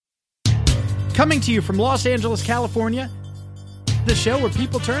Coming to you from Los Angeles, California, the show where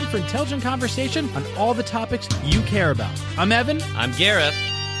people turn for intelligent conversation on all the topics you care about. I'm Evan. I'm Gareth.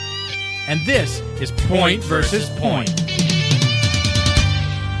 And this is Point versus Point.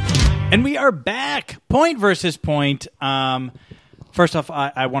 And we are back. Point versus Point. First off,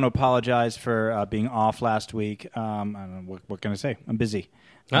 I want to apologize for being off last week. I don't know, what can I say? I'm busy.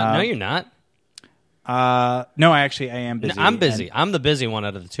 No, you're not. No, I am busy. No, I'm busy. I'm the busy one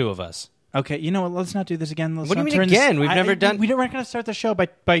out of the two of us. Okay, you know what? Let's not do this again. What do you mean again? We're not going to start the show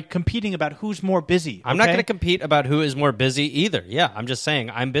by competing about who's more busy. I'm not going to compete about who is more busy either. Yeah, I'm just saying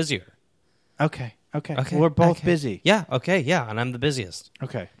I'm busier. Okay. We're both busy. Yeah, okay, yeah, and I'm the busiest.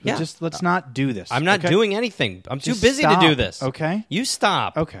 Okay. Yeah. Let's not do this. I'm not doing anything. I'm too Just busy stop, to do this. okay? You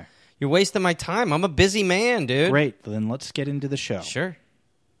stop. Okay. You're wasting my time. I'm a busy man, dude. Great. Then let's get into the show. Sure.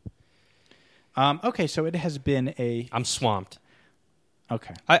 Okay, so it has been I'm swamped.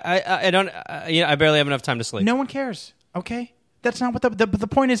 Okay. I barely have enough time to sleep. No one cares, okay? That's not what the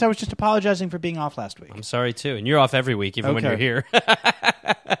point is. I was just apologizing for being off last week. I'm sorry, too. And you're off every week, even when you're here.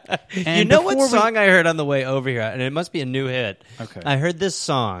 And you know what song I heard on the way over here? And it must be a new hit. Okay. I heard this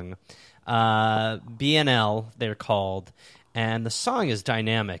song, BNL, they're called, and the song is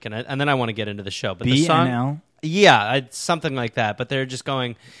dynamic. And then I want to get into the show. But BNL? the song, yeah, it's something like that. But they're just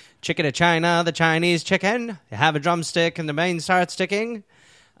going, chicken to China, the Chinese chicken. You have a drumstick and the vein starts sticking.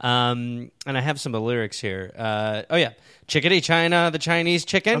 And I have some of the lyrics here. Chickadee China, the Chinese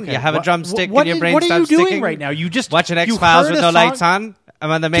chicken. Okay. You have a drumstick and your brain What starts are you doing sticking. right now? You just watching you X-Files heard with a no song? lights on. I'm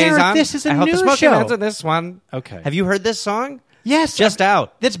on the maze Gareth, on. this is a I hope the news smoking show. ends on this one. Okay. Have you heard this song? Yes. Just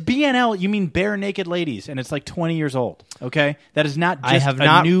out. That's BNL. You mean Bare Naked Ladies, and it's like 20 years old, okay? That is not just I have a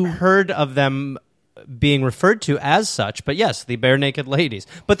not new... heard of them being referred to as such, but yes, the Bare Naked Ladies.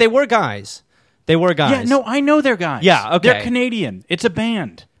 But they were guys. Yeah, no, I know they're guys. Yeah, okay. They're Canadian. It's a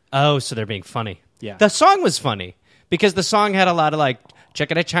band. Oh, so they're being funny. Yeah. The song was funny because the song had a lot of like,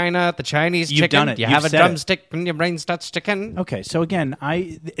 chicken to China, the Chinese You've chicken. done it. You You've have a said drumstick and your brain starts sticking. Okay, so again,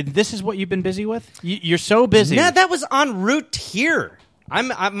 this is what you've been busy with? You're so busy. Yeah, that was en route here.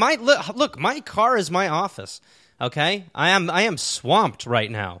 Look, my car is my office. Okay? I am swamped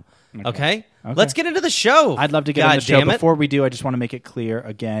right now. Okay? Let's get into the show. I'd love to get into the show. Before we do, I just want to make it clear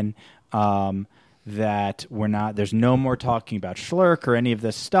again that there's no more talking about Schlurk or any of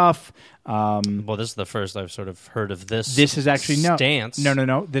this stuff. Well, this is the first I've sort of heard of this. This is actually stance.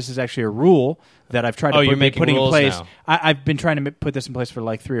 No. This is actually a rule that I've tried to put in place. Now. I've been trying to put this in place for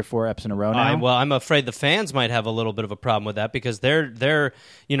like 3 or 4 eps in a row now. Well, I'm afraid the fans might have a little bit of a problem with that because they're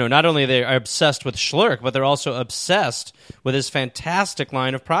not only they are obsessed with Schlurk, but they're also obsessed with his fantastic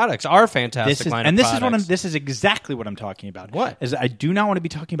line of products. Our fantastic line of products. This is exactly what I'm talking about. What? Is I do not want to be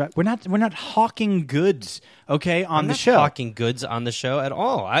talking about. We're not hawking goods. Okay, on the show. I'm not hawking goods on the show at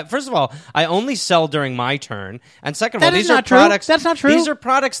all. First of all, I only sell during my turn, and second of all, these are products. That's not true. These are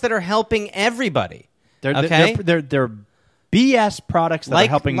products that are helping everybody. They're BS products that are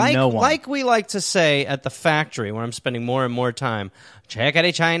helping no one. Like we like to say at the factory, where I'm spending more and more time.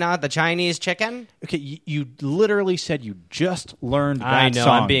 Chickadee China, the Chinese chicken. Okay, you literally said you just learned that I know,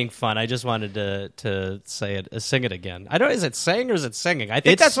 song. I'm being fun. I just wanted to say it, sing it again. I don't. Is it saying or is it singing? I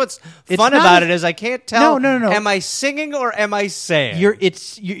think that's what's fun about it is I can't tell. No. Am I singing or am I saying?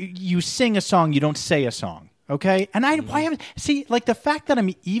 You sing a song. You don't say a song. Okay, and the fact that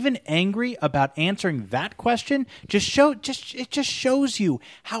I'm even angry about answering that question just shows you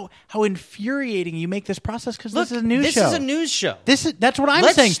how infuriating you make this process because this is a news show. This is a news show. That's what I'm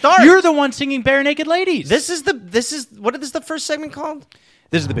Let's saying. start. You're the one singing Bare Naked Ladies. What is the first segment called?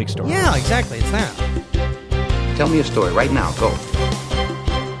 This is the big story. Yeah, exactly. It's that. Tell me a story right now. Go.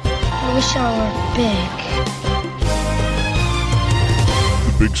 I wish I were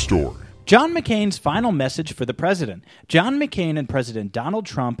big. The big story. John McCain's final message for the president. John McCain and President Donald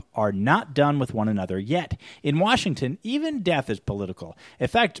Trump are not done with one another yet. In Washington, even death is political. In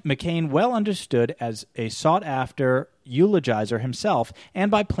fact, McCain well understood as a sought-after eulogizer himself, and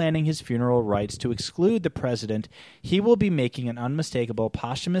by planning his funeral rites to exclude the president, he will be making an unmistakable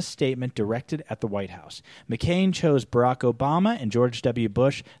posthumous statement directed at the White House. McCain chose Barack Obama and George W.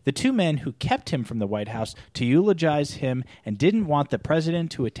 Bush, the two men who kept him from the White House, to eulogize him and didn't want the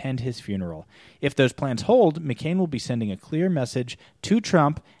president to attend his funeral. If those plans hold, McCain will be sending a clear message to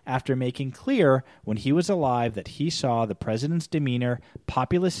Trump after making clear when he was alive that he saw the president's demeanor,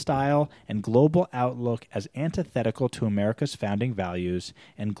 populist style, and global outlook as antithetical to America's founding values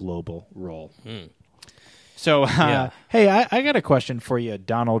and global role. So, hey, I got a question for you,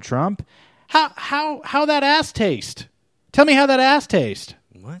 Donald Trump. How that ass taste? Tell me how that ass taste.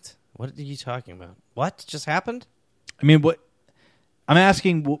 What? What are you talking about? What just happened? I mean, what? I'm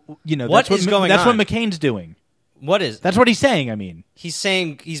asking, What is going that's on? what McCain's doing. What is? That's what he's saying, I mean. He's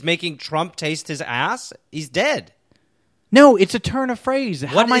saying he's making Trump taste his ass? He's dead. No, it's a turn of phrase.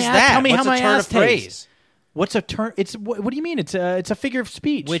 What is that? Tell me What's how my a turn ass of phrase? tastes. What's a turn? It's what do you mean? It's a figure of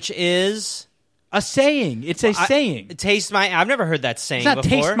speech. Which is a saying. It's a saying. Taste my. I've never heard that saying It's not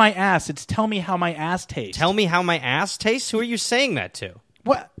before. taste my ass. It's tell me how my ass tastes. Tell me how my ass tastes. Who are you saying that to?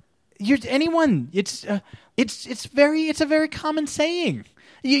 What? You're anyone. It's a very common saying.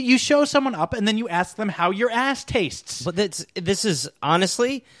 You show someone up and then you ask them how your ass tastes. But this is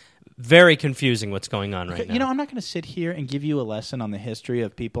honestly very confusing. What's going on right now? You know, I'm not going to sit here and give you a lesson on the history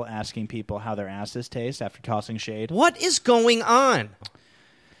of people asking people how their asses taste after tossing shade. What is going on?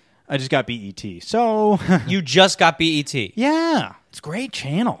 I just got BET. So, You just got BET. yeah, it's a great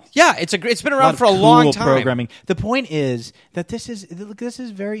channel. Yeah, it's been A around lot for of a long cool time. programming. The point is that this is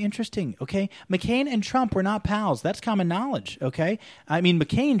very interesting. Okay, McCain and Trump were not pals. That's common knowledge. Okay, I mean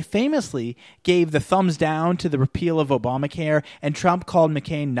McCain famously gave the thumbs down to the repeal of Obamacare, and Trump called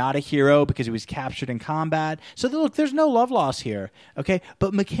McCain not a hero because he was captured in combat. So look, there's no love loss here. Okay,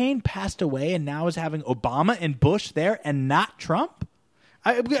 but McCain passed away and now is having Obama and Bush there and not Trump.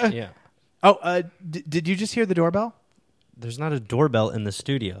 Yeah. Oh, did you just hear the doorbell? There's not a doorbell in the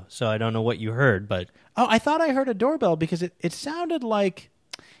studio, so I don't know what you heard, but Oh, I thought I heard a doorbell because it sounded like,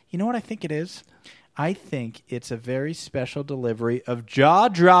 you know what I think it is? I think it's a very special delivery of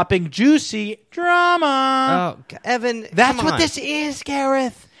jaw-dropping, juicy drama. oh, Evan, That's come what on. this is,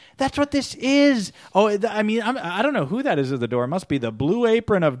 Gareth. That's what this is. Oh, I mean, I don't know who that is at the door. It must be the Blue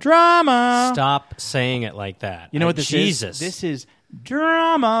Apron of drama. Stop saying it like that. You know what this Jesus. is? This is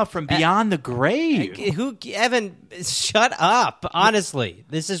drama from beyond the grave. Evan, shut up. Honestly,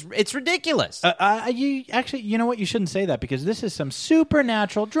 it's ridiculous. You know what? You shouldn't say that because this is some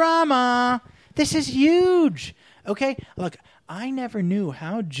supernatural drama. This is huge. Okay, look, I never knew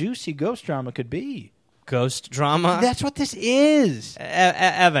how juicy ghost drama could be. Ghost drama. That's what this is.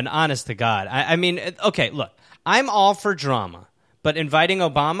 Evan, honest to God. I mean, okay, look, I'm all for drama. But inviting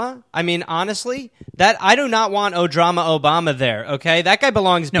Obama, I mean, honestly, that I do not want drama Obama there. Okay, that guy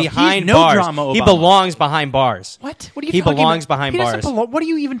belongs No, behind he's no bars. drama Obama. He belongs behind bars. What? What are you He talking belongs about? behind He doesn't bars. What are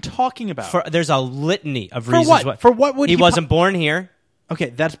you even talking about? There's a litany of For reasons. what? For what would he he wasn't born here? Okay,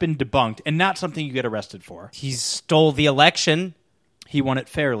 that's been debunked and not something you get arrested for. He stole the election. He won it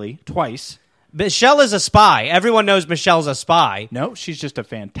fairly twice. Michelle is a spy. Everyone knows Michelle's a spy. No, she's just a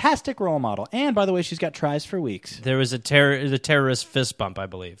fantastic role model. And by the way, she's got tries for weeks. There was a terrorist fist bump, I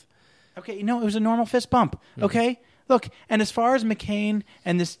believe. Okay, it was a normal fist bump. Okay, look, and as far as McCain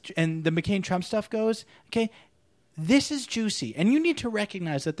and the McCain-Trump stuff goes, okay, this is juicy, and you need to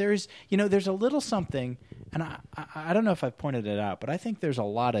recognize that there's a little something, and I don't know if I've pointed it out, but I think there's a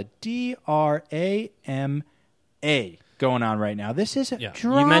lot of drama going on right now. This is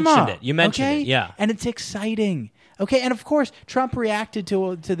drama. You mentioned it. Yeah, and it's exciting. Okay, and of course, Trump reacted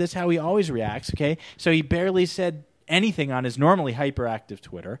to this how he always reacts. Okay, so he barely said anything on his normally hyperactive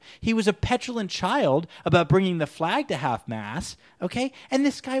Twitter. He was a petulant child about bringing the flag to half-mast, okay? And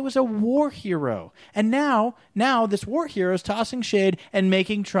this guy was a war hero. And now this war hero is tossing shade and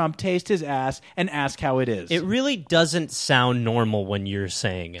making Trump taste his ass and ask how it is. it really doesn't sound normal when you're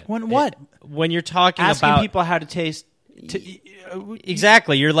saying it. When what? When you're talking Asking about people how to taste...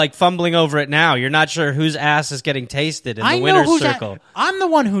 exactly, you're like fumbling over it now. You're not sure whose ass is getting tasted in the winner's circle. I'm the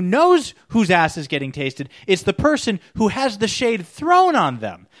one who knows whose ass is getting tasted. It's the person who has the shade thrown on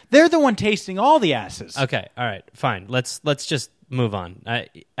them. They're the one tasting all the asses. Okay, all right, fine. Let's just move on.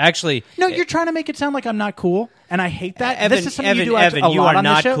 Actually, No, you're trying to make it sound like I'm not cool, and I hate that. Evan, This is something Evan, you do Evan, a you lot are on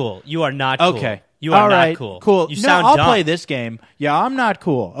this not show. cool. You are not cool. Okay. You are All not right, cool. Cool. You No, sound I'll dumb. play this game. Yeah, I'm not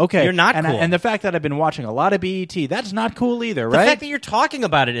cool. Okay. You're not and cool. And the fact that I've been watching a lot of BET, that's not cool either, The right? fact that you're talking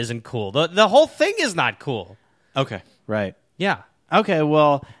about it isn't cool. The whole thing is not cool. Okay. Right. Yeah. Okay,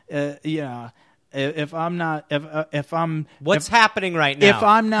 well, yeah. If I'm not, if I'm, What's happening right now? if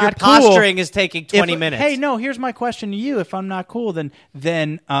I'm not your cool- posturing is taking 20 minutes. Hey, no. Here's my question to you: if I'm not cool, then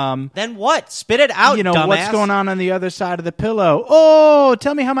Then what? Spit it out, dumbass. what's going on the other side of the pillow? Oh,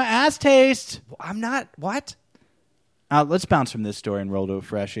 tell me how my ass tastes. I'm not. What? Let's bounce from this story and roll to a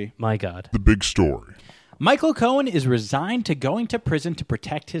freshie. My God. The big story. Michael Cohen is resigned to going to prison to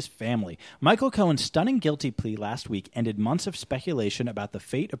protect his family. Michael Cohen's stunning guilty plea last week ended months of speculation about the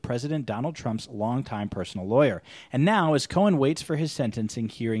fate of President Donald Trump's longtime personal lawyer. And now, as Cohen waits for his sentencing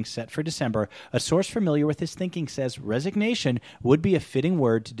hearing set for December, a source familiar with his thinking says resignation would be a fitting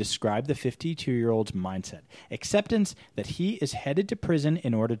word to describe the 52-year-old's mindset. Acceptance that he is headed to prison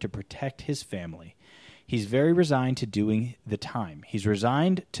in order to protect his family. He's very resigned to doing the time. He's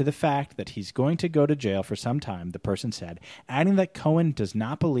resigned to the fact that he's going to go to jail for some time, the person said, adding that Cohen does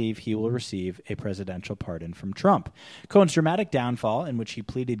not believe he will receive a presidential pardon from Trump. Cohen's dramatic downfall, in which he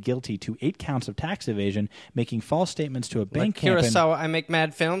pleaded guilty to 8 counts of tax evasion, making false statements to a bank campaign. Kurosawa, I make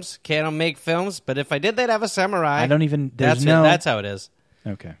mad films. Can't make films, but if I did, they'd have a samurai. I don't even... That's how it is.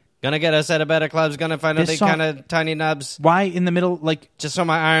 Okay. Gonna get us out of better clubs. Gonna find out This the song- kind of tiny nubs. Why in the middle, like... Just so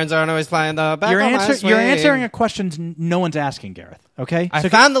my irons aren't always flying the back You're, on my you're answering swing. a question no one's asking, Gareth. Okay? I So-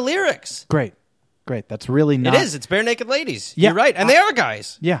 found the lyrics. Great. That's really not... It is. It's bare naked ladies. Yeah. You're right, and they are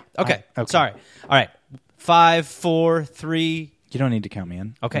guys. Yeah. Okay. Okay. Sorry. All right. 5, 4, 3. You don't need to count me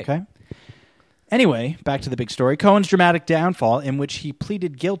in. Okay. Anyway, back to the big story. Cohen's dramatic downfall, in which he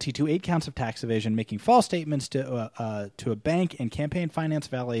pleaded guilty to 8 counts of tax evasion, making false statements to a bank and campaign finance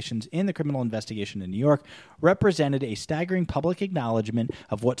violations in the criminal investigation in New York, represented a staggering public acknowledgement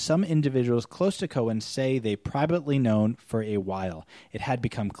of what some individuals close to Cohen say they privately known for a while. It had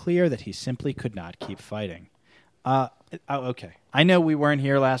become clear that he simply could not keep fighting. Okay. I know we weren't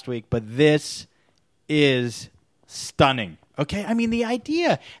here last week, but this is stunning. Okay? I mean, the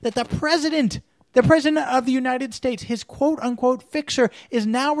idea that the president of the United States, his quote-unquote fixer, is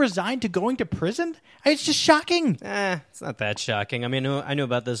now resigned to going to prison? It's just shocking. It's not that shocking. I mean, I knew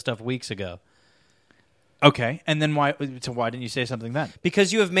about this stuff weeks ago. Okay, and then why didn't you say something then?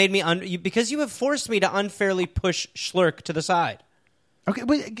 Because you have made me because you have forced me to unfairly push Schlurk to the side. Okay,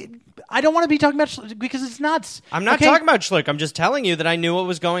 but I don't want to be talking about because it's nuts. I'm not Okay? talking about Schlurk. I'm just telling you that I knew what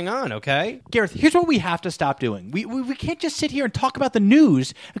was going on, okay? Gareth, here's what we have to stop doing. We can't just sit here and talk about the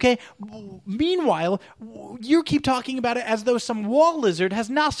news, okay? Meanwhile, you keep talking about it as though some wall lizard has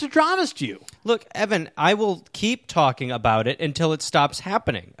Nostradamus you. Look, Evan, I will keep talking about it until it stops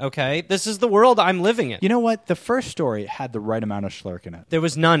happening, okay? This is the world I'm living in. You know what? The first story had the right amount of Schlurk in it. There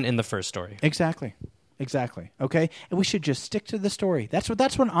was none in the first story. Exactly. Okay? And we should just stick to the story. That's what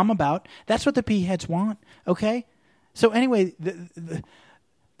I'm about. That's what the P-heads want. Okay? So anyway,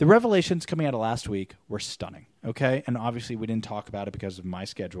 the revelations coming out of last week were stunning. Okay? And obviously we didn't talk about it because of my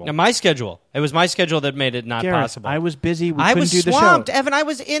schedule. Now, my schedule. It was my schedule that made it not Gareth, possible. I was busy. We I couldn't was do the swamped, show. Evan. I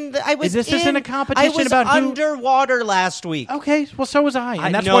was in. This isn't a competition I was about who- underwater last week. Okay, well, so was I.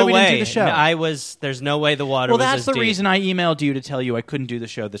 And that's no why we way. didn't do the show. No, there's no way the water well, was that's as the deep. reason I emailed you to tell you I couldn't do the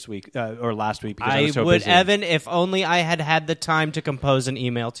show this week or last week because I was so would, busy. Evan, if only I had the time to compose an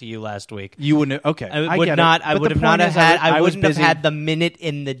email to you last week. You wouldn't. Okay, I I would get not. It. I But would the have not point have is had. I I was wouldn't have busy. had the minute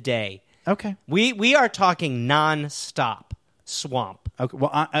in the day. Okay. We are talking non-stop swamp. Okay.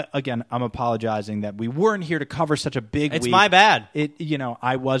 Well, again, I'm apologizing that we weren't here to cover such a big. It's week. my bad.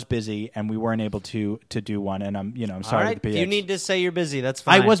 I was busy and we weren't able to do one, and I'm All sorry. right. To If the you PX. need to say you're busy, that's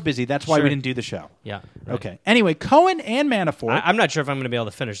fine. I was busy. That's why Sure. we didn't do the show. Yeah. Right. Okay. Anyway, Cohen and Manafort. I'm not sure if I'm going to be able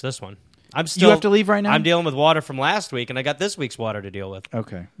to finish this one. I'm still. You have to leave right now? I'm dealing with water from last week, and I got this week's water to deal with.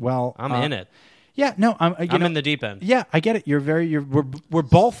 Okay. Well, I'm in it. Yeah. No. I'm in the deep end. Yeah, I get it. We're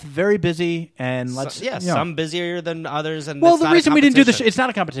both very busy, and let's. Some busier than others, and Well, it's the not a reason we didn't do the show, competition. it's not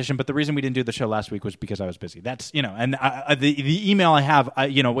a competition, but the reason we didn't do the show last week was because I was busy. That's, and the email I have,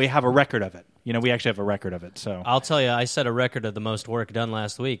 we have a record of it. We actually have a record of it. So I'll tell you, I set a record of the most work done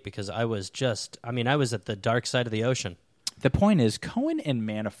last week because I was at the dark side of the ocean. the point is, Cohen and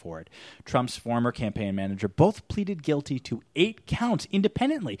Manafort, Trump's former campaign manager, both pleaded guilty to 8 counts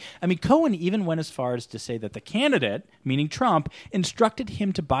independently. I mean, Cohen even went as far as to say that the candidate, meaning Trump, instructed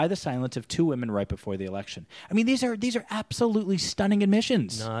him to buy the silence of 2 women right before the election. I mean, these are absolutely stunning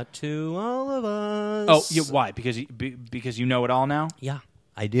admissions. Not to all of us. Oh, why? Because you know it all now? Yeah,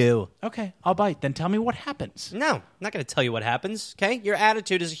 I do. Okay, I'll bite. Then tell me what happens. No, I'm not going to tell you what happens, okay? Your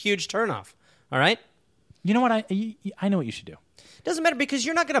attitude is a huge turnoff, all right? You know what? I know what you should do. Doesn't matter because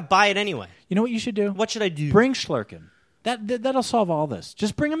you're not going to buy it anyway. You know what you should do? What should I do? Bring Schlurkin. That'll solve all this.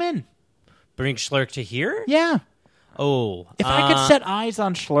 Just bring him in. Bring Schlurk to here? Yeah. Oh. If I could set eyes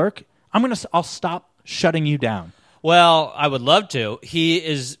on Schlurk, I'll stop shutting you down. Well, I would love to. He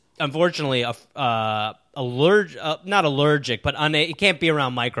is unfortunately not allergic, but he can't be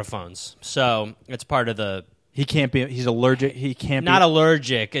around microphones. So it's part of the. He can't be. He's allergic. He can't. Not be,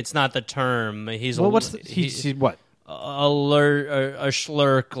 allergic. It's not the term. He's Well, what's he's what? A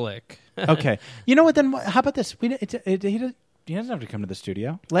Schlurklick. Okay. You know what? Then how about this? He doesn't have to come to the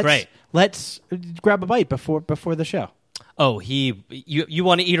studio. Great. Let's grab a bite before the show. Oh, you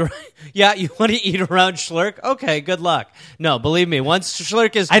want to eat? Yeah, you want to eat around Schlurk? Okay, good luck. No, believe me. Once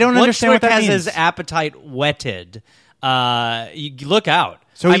Schlurk I don't understand what that has means. his appetite whetted, you look out.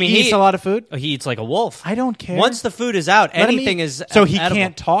 So he eats a lot of food? He eats like a wolf. I don't care. Once the food is out, Let him anything eat. is So he edible.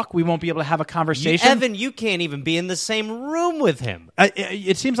 can't talk? We won't be able to have a conversation? Evan, you can't even be in the same room with him.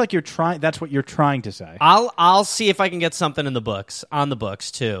 It seems like you're trying. That's what you're trying to say. I'll see if I can get something on the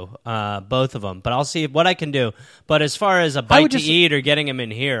books too, both of them. But I'll see what I can do. But as far as a bite to eat or getting him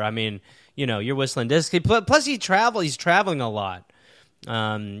in here, I mean, you're whistling disc. Plus, he's traveling a lot.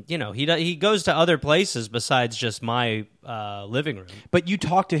 He goes to other places besides just my living room. But you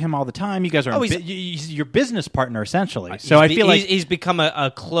talk to him all the time. You guys are he's your business partner essentially. So I feel like he's become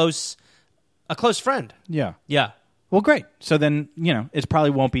a close friend. Yeah. Yeah. Well, great. So then it probably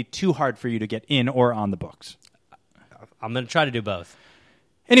won't be too hard for you to get in or on the books. I'm going to try to do both.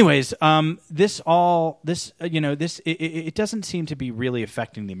 Anyways, it doesn't seem to be really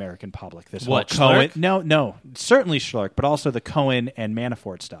affecting the American public. This what, whole Cohen? Schlerk? No, certainly Schlerk, but also the Cohen and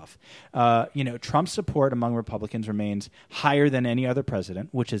Manafort stuff. Trump's support among Republicans remains higher than any other president,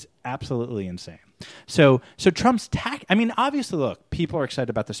 which is absolutely insane. So Trump's obviously, look, people are excited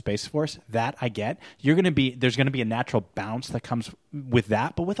about the Space Force. That I get. There's going to be a natural bounce that comes with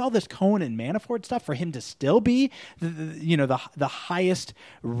that. But with all this Cohen and Manafort stuff, for him to still be the highest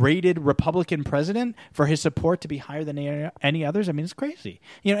rated Republican president, for his support to be higher than any others, I mean, it's crazy.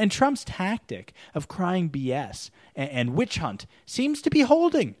 And Trump's tactic of crying BS and witch hunt seems to be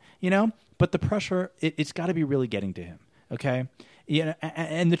holding. But the pressure, it's got to be really getting to him. Okay.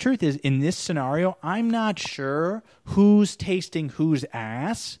 And the truth is, in this scenario, I'm not sure who's tasting whose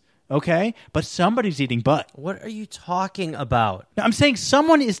ass, okay? But somebody's eating butt. What are you talking about? Now, I'm saying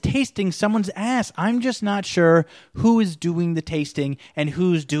someone is tasting someone's ass. I'm just not sure who is doing the tasting and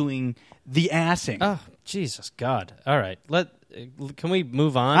who's doing the assing. Oh, Jesus God. All right. Can we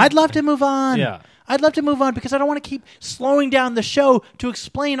move on? I'd love to move on. Yeah. I'd love to move on because I don't want to keep slowing down the show to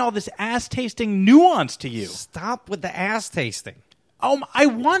explain all this ass-tasting nuance to you. Stop with the ass tasting. I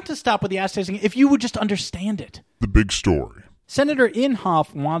want to stop with the ass tasting if you would just understand it. The big story. Senator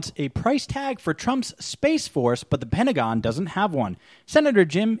Inhofe wants a price tag for Trump's Space Force, but the Pentagon doesn't have one. Senator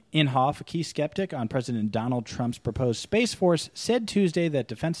Jim Inhofe, a key skeptic on President Donald Trump's proposed Space Force, said Tuesday that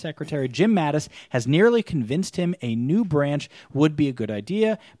Defense Secretary Jim Mattis has nearly convinced him a new branch would be a good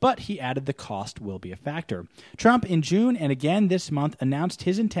idea, but he added the cost will be a factor. Trump, in June and again this month, announced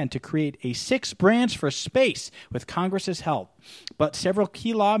his intent to create a sixth branch for space with Congress's help. But several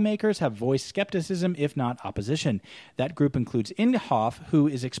key lawmakers have voiced skepticism, if not opposition. That group includes Inhofe, who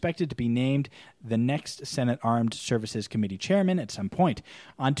is expected to be named the next Senate Armed Services Committee chairman at some point.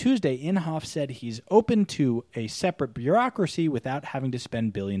 On Tuesday, Inhofe said he's open to a separate bureaucracy without having to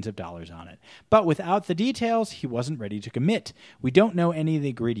spend billions of dollars on it. But without the details, he wasn't ready to commit. We don't know any of the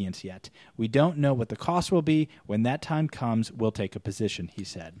ingredients yet. We don't know what the cost will be. When that time comes, we'll take a position, he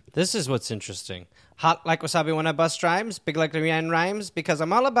said. This is what's interesting. Hot like wasabi when I bust rhymes, big like Leanne rhymes, because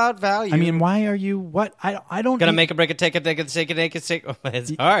I'm all about value. I mean, why are you, what? I don't... Gonna make a break it, take it, take it, take it, take it, take it.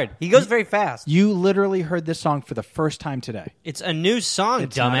 It's hard. He goes very fast. You literally heard this song for the first time today. It's a new song,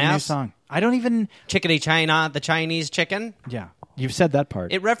 It's dumbass. not a new song. I don't even... Chickadee China, the Chinese chicken. Yeah, you've said that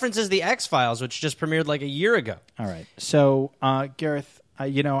part. It references the X-Files, which just premiered like a year ago. All right. So, Gareth,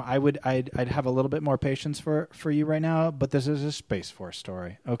 I'd have a little bit more patience for you right now, but this is a Space Force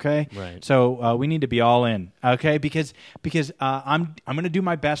story, okay? Right. So we need to be all in, okay? Because I'm going to do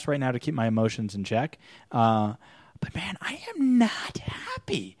my best right now to keep my emotions in check. But man, I am not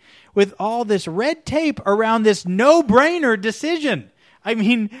happy with all this red tape around this no-brainer decision. I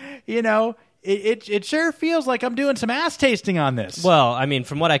mean, It sure feels like I'm doing some ass tasting on this. Well, I mean,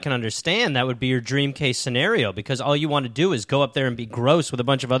 from what I can understand, that would be your dream case scenario, because all you want to do is go up there and be gross with a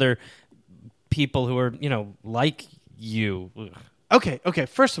bunch of other people who are, like you. Ugh. Okay.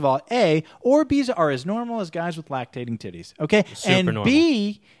 First of all, A, Orbeez are as normal as guys with lactating titties. Okay, Super and normal.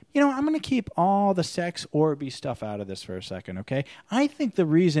 B, I'm going to keep all the sex Orbeez stuff out of this for a second. Okay, I think the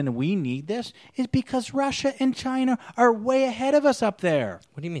reason we need this is because Russia and China are way ahead of us up there.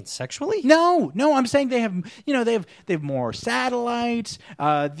 What do you mean, sexually? No, I'm saying they have, they have more satellites.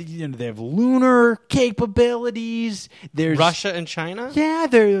 They have lunar capabilities. There's Russia and China? Yeah,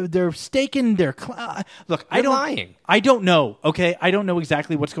 they're staking their. Look, You're lying. I don't know. Okay, I don't know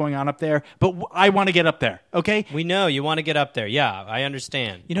exactly what's going on up there, but I want to get up there. Okay, We know you want to get up there. Yeah, I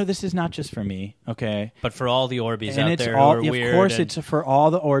understand. this is not just for me. Okay, But for all the Orbeez and out it's there all. who are Of weird. course, and- it's for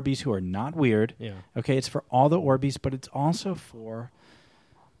all the Orbeez who are not weird. Yeah. Okay, it's for all the Orbeez, but it's also for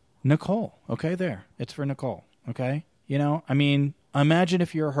Nicole. Okay, it's for Nicole. Okay, imagine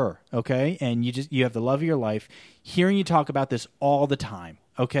if you're her. Okay, and you have the love of your life, hearing you talk about this all the time.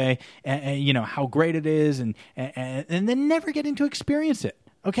 Okay, and how great it is, and then never getting to experience it.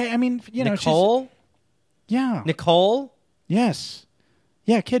 Okay, I mean, Nicole? yeah, Nicole? yes.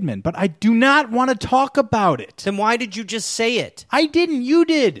 Yeah, Kidman. But I do not want to talk about it. Then why did you just say it? I didn't. You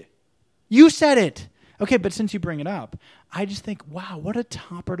did. You said it. Okay, but since you bring it up, I just think, wow, what a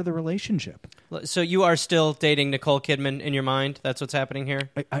topper to the relationship. So you are still dating Nicole Kidman in your mind? That's what's happening here?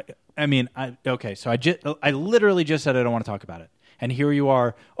 Okay, so I literally just said I don't want to talk about it. And here you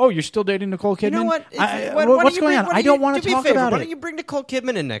are. Oh, you're still dating Nicole Kidman? You know what? What's going on? I don't want to talk about it. Why don't you bring Nicole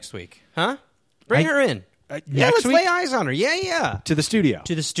Kidman in next week? Huh? Bring her in. Next let's lay eyes on her. Yeah. To the studio.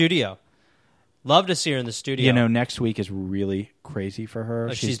 To the studio. Love to see her in the studio. You know, next week is really crazy for her.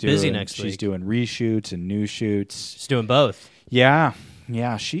 Oh, she's busy next week. She's doing reshoots and new shoots. She's doing both. Yeah.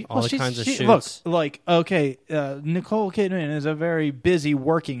 All kinds of Look, shoots. Nicole Kidman is a very busy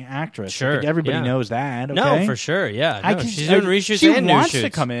working actress. Sure, I think everybody knows that. Okay? No, for sure. Yeah, she's doing reshoots she and new shoots. She wants to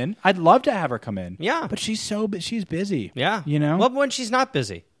come in. I'd love to have her come in. Yeah, but she's busy. Yeah, you know. Well, when she's not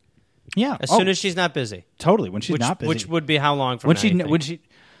busy. Yeah, as soon as she's not busy. Totally, when she's not busy. Which would be how long from when now? When she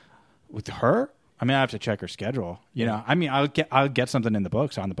with her. I mean, I have to check her schedule. You know, I mean, I'll get something in the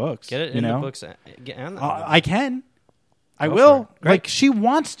books on the books. Get it in the books. I can. I will. Like she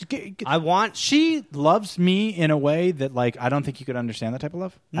wants to. She loves me in a way that, like, I don't think you could understand that type of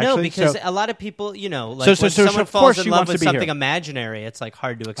love. No, actually. because a lot of people, you know, like when someone falls in love with something imaginary, it's like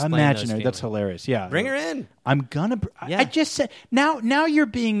hard to explain. Imaginary. That's hilarious. Yeah, bring her in. I'm gonna. I just said now you're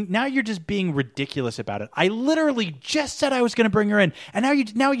just being ridiculous about it. I literally just said I was going to bring her in, and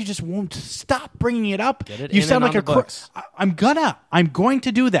now you just won't stop bringing it up. Get it you in sound and like on a. I'm going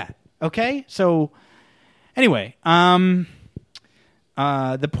to do that. Okay, so. Anyway, the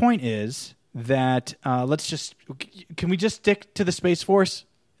point is that can we just stick to the Space Force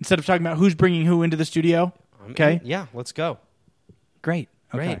instead of talking about who's bringing who into the studio? Okay. Yeah, let's go. Great.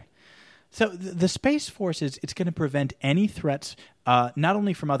 Okay. So the Space Force it's going to prevent any threats, not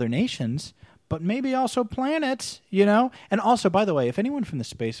only from other nations, but maybe also planets, you know? And also, by the way, if anyone from the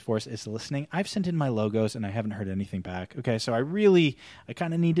Space Force is listening, I've sent in my logos and I haven't heard anything back. Okay, so I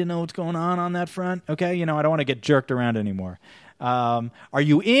kind of need to know what's going on that front. Okay, you know, I don't want to get jerked around anymore. Are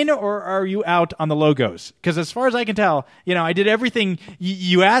you in or are you out on the logos? Because as far as I can tell, you know, I did everything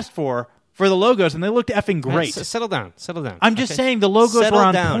you asked for the logos, and they looked effing great. Settle down. I'm just saying the logos were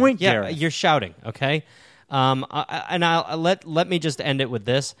on point. Yeah, Garrett. You're shouting, okay? And I'll let me just end it with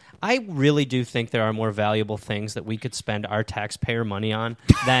this. I really do think there are more valuable things that we could spend our taxpayer money on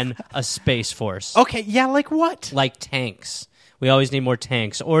than a Space Force. Okay, yeah, like what? Like tanks. We always need more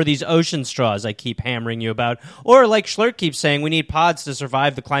tanks. Or these ocean straws I keep hammering you about. Or like Schlert keeps saying, we need pods to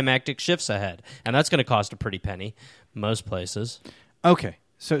survive the climactic shifts ahead. And that's going to cost a pretty penny, most places. Okay.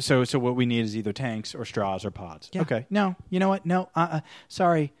 So what we need is either tanks or straws or pods. Yeah. Okay. No, you know what? No,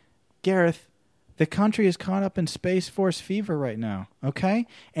 sorry. Gareth, the country is caught up in Space Force fever right now, okay?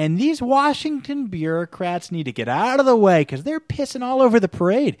 And these Washington bureaucrats need to get out of the way because they're pissing all over the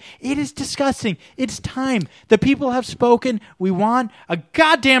parade. It is disgusting. It's time. The people have spoken. We want a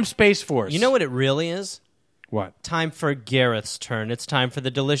goddamn Space Force. You know what it really is? What? Time for Gareth's turn. It's time for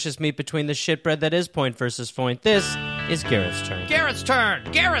the delicious meat between the shitbread that is Point versus Point. This is Gareth's turn. Gareth's turn.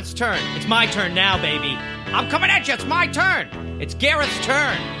 Gareth's turn. It's my turn now, baby. I'm coming at you. It's my turn. It's Gareth's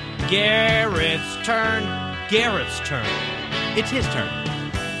turn. Gareth's turn. Gareth's turn. It's his turn.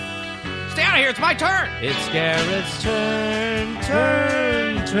 Stay out of here. It's my turn. It's Gareth's turn.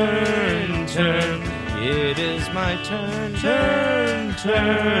 Turn. It is my turn.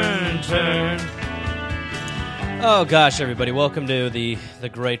 Turn. Oh, gosh, everybody. Welcome to the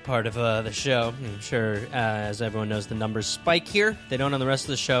great part of the show. I'm sure, as everyone knows, the numbers spike here. They don't on the rest of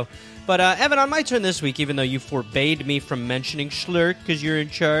the show. But, Evan, on my turn this week, even though you forbade me from mentioning Schlert because you're in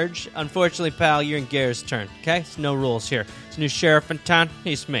charge, unfortunately, pal, you're in Gareth's turn, okay? There's no rules here. There's a new sheriff in town.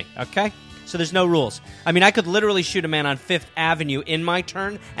 He's me, okay? So there's no rules. I mean, I could literally shoot a man on 5th Avenue in my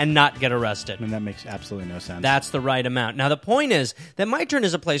turn and not get arrested. And that makes absolutely no sense. That's the right amount. Now, the point is that my turn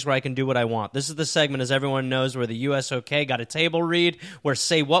is a place where I can do what I want. This is the segment, as everyone knows, where the USOK got a table read, where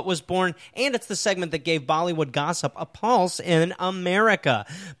Say What was born, and it's the segment that gave Bollywood gossip a pulse in America.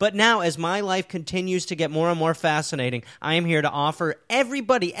 But now, as my life continues to get more and more fascinating, I am here to offer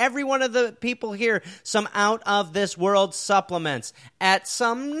everybody, every one of the people here, some out-of-this-world supplements at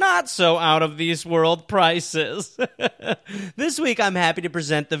some not-so-out-of-these-world prices. This week, I'm happy to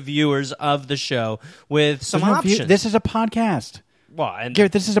present the viewers of the show with some options. This is a podcast. Well, and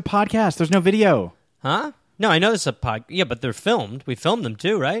Garrett, this is a podcast. There's no video. Huh? No, I know this is a pod. Yeah, but they're filmed. We filmed them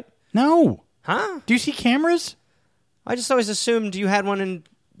too, right? No. Huh? Do you see cameras? I just always assumed you had one in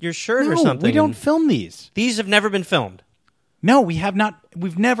your shirt or No, something. we don't film these. These have never been filmed. No, we have not.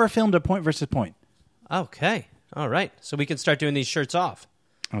 We've never filmed a Point versus Point. Okay. All right. So we can start doing these shirts off.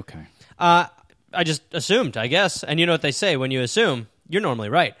 Okay. I just assumed, I guess. And you know what they say, when you assume, You're normally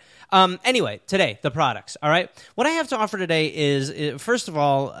right. Anyway, today, the products, all right? What I have to offer today is, first of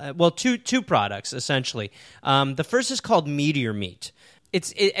all, two products, essentially. The first is called Meteor Meat.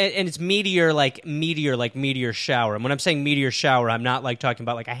 It's meteor like meteor shower. And when I'm saying meteor shower, I'm not like talking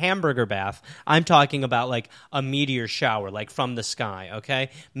about like a hamburger bath. I'm talking about like a meteor shower, like from the sky, okay?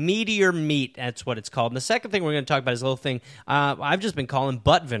 Meteor Meat, that's what it's called. And the second thing we're going to talk about is a little thing I've just been calling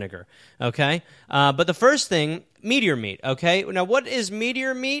butt vinegar, okay? But the first thing, Meteor Meat, okay? Now, what is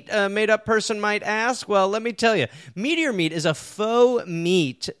Meteor Meat? A made-up person might ask. Well, let me tell you. Meteor Meat is a faux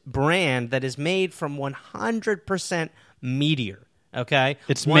meat brand that is made from 100% meteor. Okay,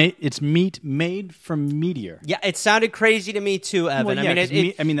 it's meat made from meteor. Yeah, it sounded crazy to me too, Evan. Well, yeah,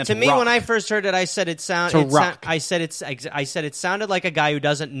 that's to me rock. when I first heard it, I said it sounded like a guy who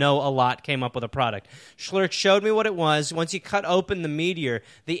doesn't know a lot came up with a product. Schlurk showed me what it was. Once you cut open the meteor,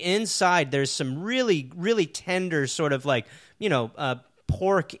 the inside there's some really really tender sort of like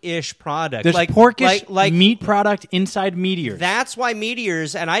pork-ish product. There's pork-ish meat product inside meteors. That's why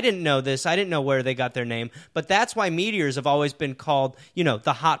meteors, and I didn't know this, I didn't know where they got their name, but that's why meteors have always been called,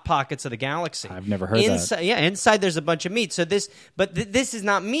 the hot pockets of the galaxy. I've never heard that. Yeah, inside there's a bunch of meat. So this is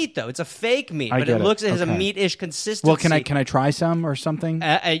not meat though. It's a fake meat, but it has a meat-ish consistency. Well, can I try some or something?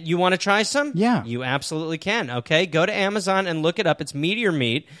 You want to try some? Yeah. You absolutely can. Okay, go to Amazon and look it up. It's Meteor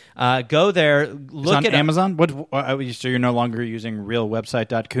Meat. Go there, look it up. Amazon? So you're no longer using realwebsite.com?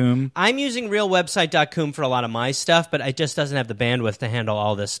 I'm using realwebsite.com for a lot of my stuff, but it just doesn't have the bandwidth to handle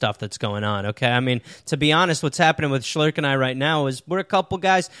all this stuff that's going on, okay? I mean, to be honest, what's happening with Schlurk and I right now is we're a couple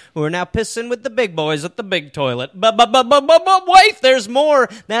guys who are now pissing with the big boys at the big toilet. But wait, there's more!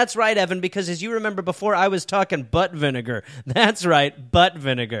 That's right, Evan, because as you remember before, I was talking butt vinegar. That's right, butt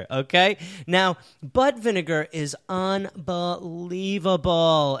vinegar, okay? Now, butt vinegar is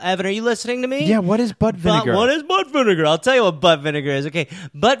unbelievable. Evan, are you listening to me? Yeah, what is butt vinegar? What is butt vinegar? I'll tell you what butt vinegar is, okay?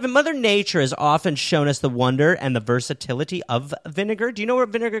 But Mother Nature has often shown us the wonder and the versatility of vinegar. Do you know where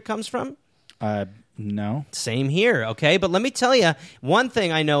vinegar comes from? No. Same here, okay? But let me tell you, one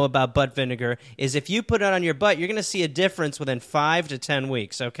thing I know about butt vinegar is if you put it on your butt, you're going to see a difference within 5 to 10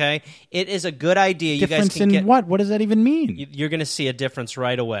 weeks, okay? It is a good idea. Difference in what? What does that even mean? You're going to see a difference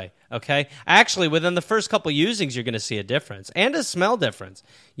right away, okay? Actually, within the first couple usings, you're going to see a difference and a smell difference.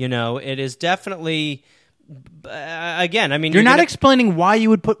 It is definitely... Again, I mean... You're not explaining why you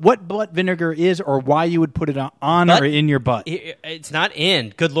would put... What butt vinegar is or why you would put it on or in your butt. It's not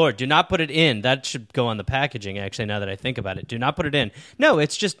in. Good Lord. Do not put it in. That should go on the packaging, actually, now that I think about it. Do not put it in. No,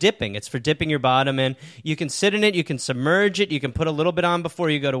 it's just dipping. It's for dipping your bottom in. You can sit in it. You can submerge it. You can put a little bit on before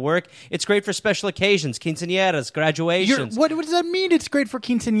you go to work. It's great for special occasions, quinceañeras, graduations. What does that mean? It's great for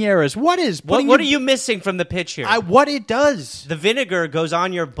quinceañeras. What is... What are you missing from the pitch here? What it does. The vinegar goes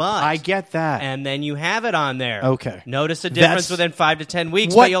on your butt. I get that. And then you have it on there. Okay. Notice a difference within 5 to 10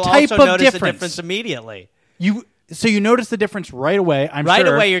 weeks, what but you'll type also of notice difference? a difference immediately. So you notice the difference right away, I'm sure. Right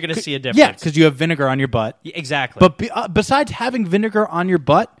away you're going to see a difference. Yeah, because you have vinegar on your butt. Exactly. But besides having vinegar on your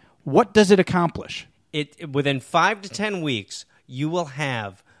butt, what does it accomplish? Within 5 to 10 weeks, you will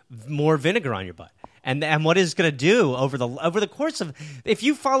have more vinegar on your butt. And what it's going to do over the course of, if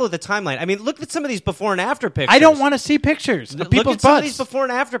you follow the timeline, I mean, look at some of these before and after pictures. I don't want to see pictures of people's Look at some butts. of these before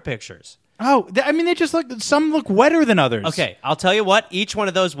and after pictures. Oh, I mean, they just look. Some look wetter than others. Okay, I'll tell you what. Each one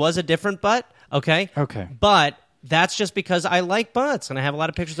of those was a different butt. Okay. Okay. But that's just because I like butts, and I have a lot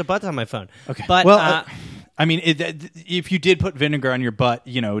of pictures of butts on my phone. Okay. But I mean, if you did put vinegar on your butt,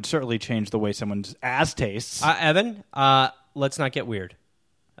 it would certainly change the way someone's ass tastes. Evan, let's not get weird.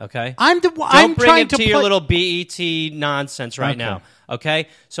 Okay, I'm Don't bring trying it to to your little BET nonsense right Okay. now. Okay,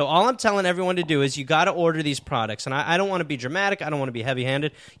 so all I'm telling everyone to do is you got to order these products, and I don't want to be dramatic. I don't want to be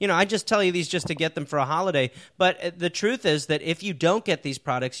heavy-handed. I just tell you these just to get them for a holiday. But the truth is that if you don't get these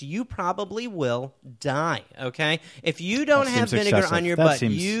products, you probably will die. Okay, if you don't That have seems vinegar excessive. on your That butt,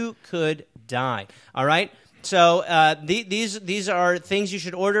 seems- you could die. All right. So these are things you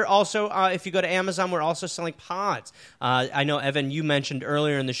should order. Also, if you go to Amazon, we're also selling pods. I know, Evan, you mentioned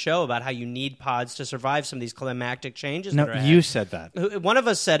earlier in the show about how you need pods to survive some of these climactic changes. No, that are ahead. you said that. One of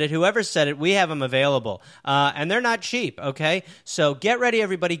us said it. Whoever said it, we have them available. And they're not cheap, okay? So get ready,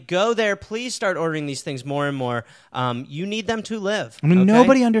 everybody. Go there. Please start ordering these things more and more. You need them to live. I mean, okay?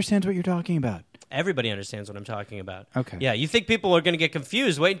 nobody understands what you're talking about. Everybody understands what I'm talking about. Okay. Yeah, you think people are going to get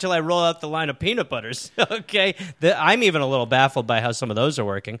confused? Wait until I roll out the line of peanut butters. Okay. I'm even a little baffled by how some of those are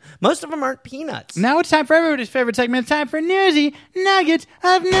working. Most of them aren't peanuts. Now it's time for everybody's favorite segment. It's time for Newsy Nuggets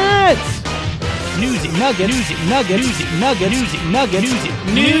of Nuts. Newsy Nuggets. Newsy Nuggets. Newsy Nuggets. Newsy Nuggets.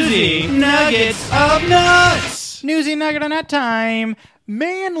 Newsy Nuggets of Nuts. Newsy Nugget of Nut time.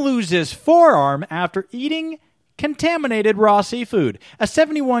 Man loses forearm after eating contaminated raw seafood. A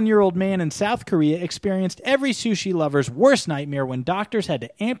 71-year-old man in South Korea experienced every sushi lover's worst nightmare when doctors had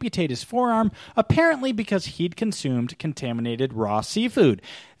to amputate his forearm, apparently because he'd consumed contaminated raw seafood.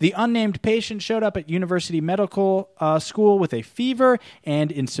 The unnamed patient showed up at University Medical School with a fever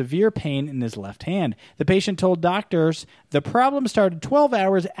and in severe pain in his left hand. The patient told doctors the problem started 12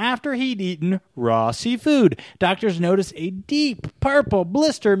 hours after he'd eaten raw seafood. Doctors noticed a deep purple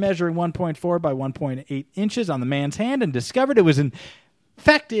blister measuring 1.4 by 1.8 inches on the man's hand and discovered it was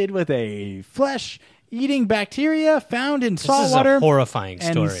infected with a flesh-eating bacteria found in salt water. This is a horrifying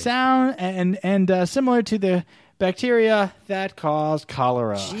story. And similar to the bacteria that caused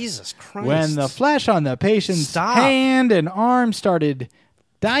cholera. Jesus Christ. When the flesh on the patient's hand and arm started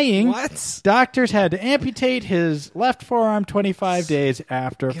dying, doctors had to amputate his left forearm 25 days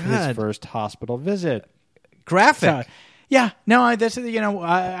after his first hospital visit. Graphic.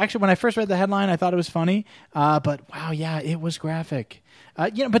 Actually, when I first read the headline, I thought it was funny. But wow, yeah, it was graphic.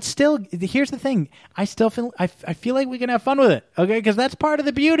 But still, here's the thing. I feel like we can have fun with it, okay? Because that's part of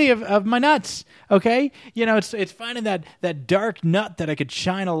the beauty of my nuts, okay? It's finding that dark nut that I could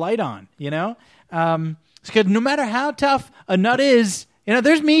shine a light on, Because no matter how tough a nut is,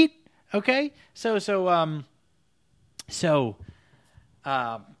 there's meat, okay?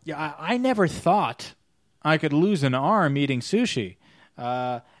 I never thought I could lose an arm eating sushi.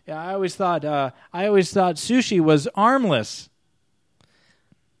 I always thought sushi was armless.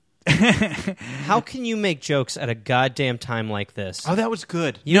 How can you make jokes at a goddamn time like this? Oh, that was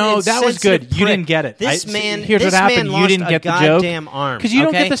good. That was good. You didn't get it. This man happened. You didn't get the joke. Goddamn arm because you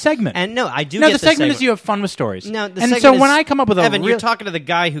don't get the segment. And I do. No, get the segment is you have fun with stories. No, the and segment so is, when I come up with Evan, you're talking to the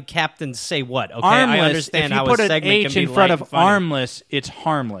guy who captains say what? Okay, armless, I understand how if you put a an segment H can be in front light of and funny. armless, it's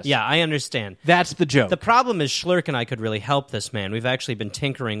harmless. Yeah, I understand. That's the joke. The problem is Schlurk and I could really help this man. We've actually been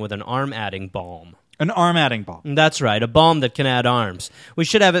tinkering with an arm-adding balm. An arm-adding balm. That's right, a balm that can add arms. We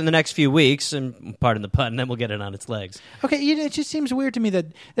should have it in the next few weeks, and pardon the pun, and then we'll get it on its legs. Okay, it just seems weird to me that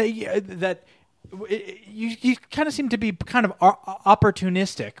you kind of seem to be kind of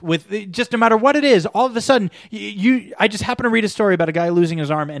opportunistic with just no matter what it is. All of a sudden, I just happen to read a story about a guy losing his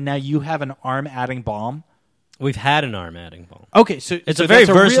arm, and now you have an arm-adding balm. We've had an arm-adding balm. Okay, so it's a very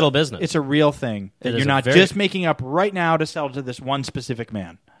versatile business. It's a real thing that you're not just making up right now to sell to this one specific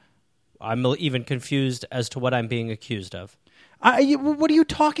man. I'm even confused as to what I'm being accused of. What are you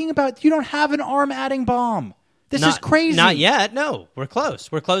talking about? You don't have an arm-adding balm. This is crazy. Not yet. No, we're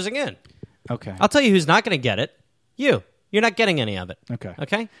close. We're closing in. Okay. I'll tell you who's not going to get it. You. You're not getting any of it. Okay.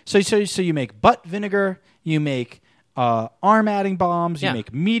 Okay? So you make butt vinegar. You make arm-adding bombs. You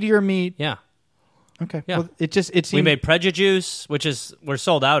make meteor meat. Yeah. Okay. Yeah. Well, it seemed... We made Prejudice, which we're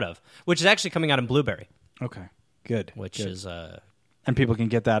sold out of, which is actually coming out in Blueberry. Okay. Good. Which Good. is... And people can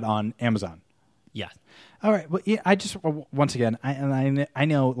get that on Amazon. Yeah. All right. Well, I just once again, I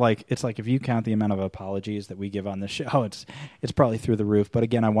know it's like if you count the amount of apologies that we give on this show, it's probably through the roof. But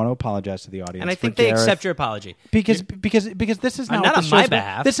again, I want to apologize to the audience. And I think they accept your apology because this is not not what on my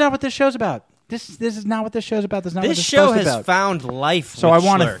behalf. This is not what this show's about. This is not what this show's about. This is not what this this show has about. found life. So with I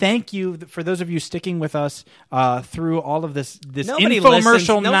want to Schlurk. thank you for those of you sticking with us through all of this Nobody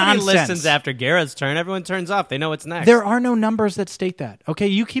infomercial Nobody nonsense. listens after Garrett's turn. Everyone turns off. They know what's next. There are no numbers that state that. Okay,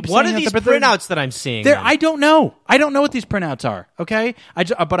 you keep What saying are these that, but printouts that I'm seeing? I don't know. I don't know what these printouts are. Okay,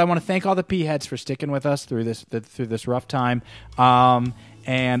 but I want to thank all the P heads for sticking with us through this rough time.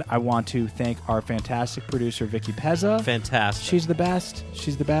 And I want to thank our fantastic producer Vicky Pezza. Fantastic. She's the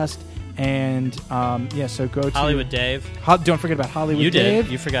best. And so go to Hollywood Dave. Don't forget about Hollywood You Dave.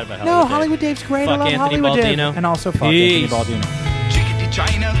 did. You forgot about No, Hollywood Dave's great. Fuck I love Anthony Hollywood Baldino. Dave. And also fuck Peace. Anthony Baldino. Chickadee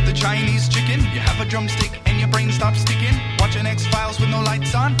China, the Chinese chicken. You have a drumstick and your brain stops sticking. Watching X-Files with no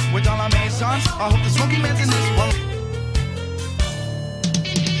lights on, with all our maisons. I hope the smoky man's in this one.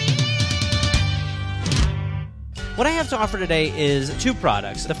 What I have to offer today is 2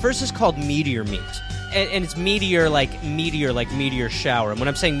 products. The first is called Meteor Meat. And it's meteor like meteor shower. And when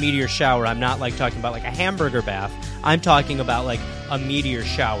I'm saying meteor shower, I'm not talking about a hamburger bath. I'm talking about a meteor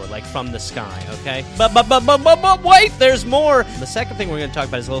shower, from the sky, okay? But wait, there's more! The second thing we're going to talk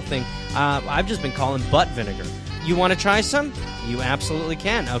about is a little thing I've just been calling butt vinegar. You want to try some? You absolutely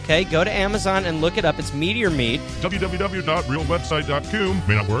can, okay? Go to Amazon and look it up. It's Meteor Meat. www.realwebsite.com.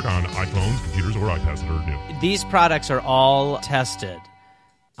 May not work on iPhones, computers, or iPads that are new. These products are all tested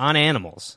on animals.